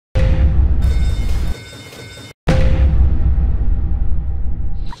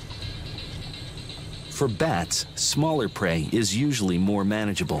For bats, smaller prey is usually more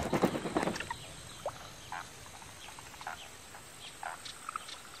manageable.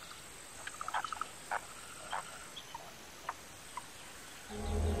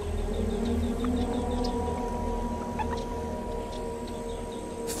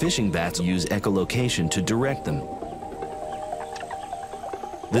 Fishing bats use echolocation to direct them.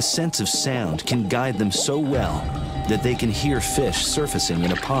 The sense of sound can guide them so well that they can hear fish surfacing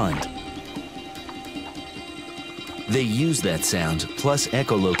in a pond. They use that sound plus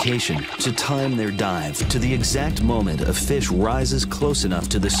echolocation to time their dive to the exact moment a fish rises close enough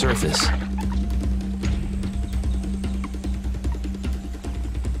to the surface.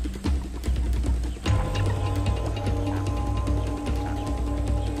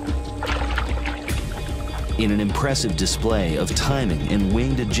 In an impressive display of timing and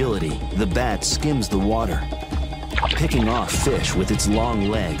winged agility, the bat skims the water, picking off fish with its long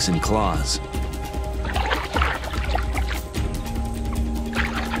legs and claws.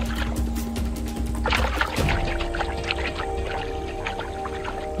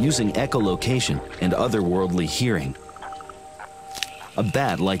 Using echolocation and otherworldly hearing, a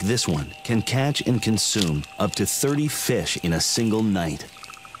bat like this one can catch and consume up to 30 fish in a single night.